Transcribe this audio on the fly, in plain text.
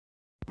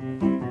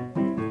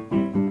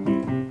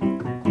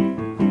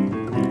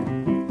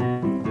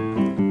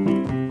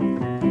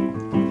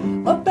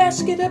A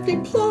basket of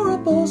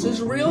deplorables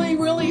is really,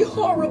 really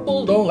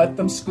horrible. Don't let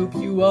them scoop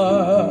you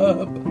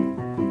up.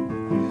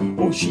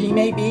 Oh, she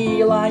may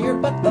be a liar,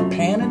 but the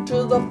pan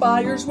into the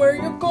fire's where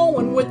you're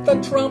going with the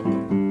Trump.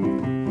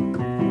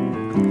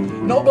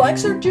 No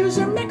blacks or Jews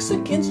or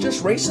Mexicans,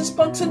 just racist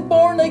punks and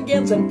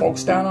born-agains and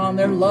folks down on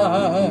their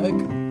luck.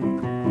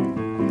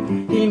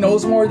 He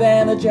knows more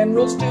than the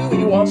generals do.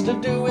 He wants to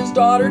do his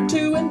daughter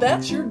too, and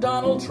that's your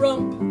Donald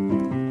Trump.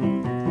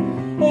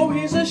 Oh,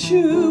 he's a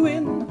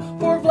shoo-in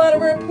for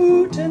Vladimir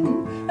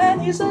Putin,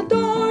 and he's a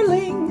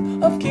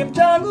darling of Kim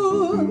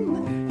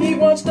Jong-un. He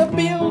wants to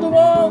build a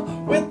wall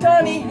with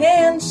tiny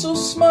hands so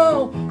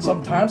small.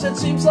 Sometimes it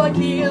seems like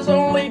he is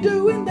only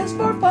doing this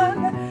for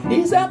fun.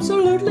 He's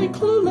absolutely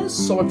clueless,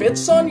 so if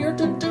it's on your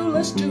to-do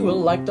list, you will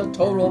like the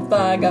total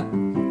thug.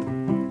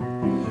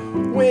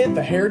 With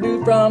a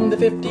hairdo from the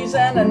 50s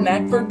and a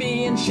knack for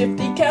being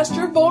shifty, cast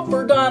your vote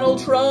for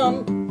Donald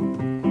Trump.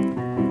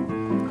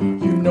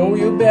 You know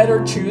you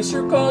better choose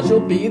her, cause you'll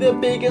be the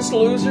biggest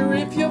loser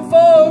if you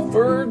vote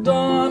for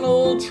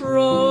Donald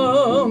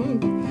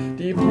Trump.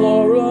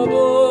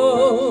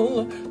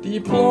 Deplorable,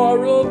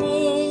 deplorable.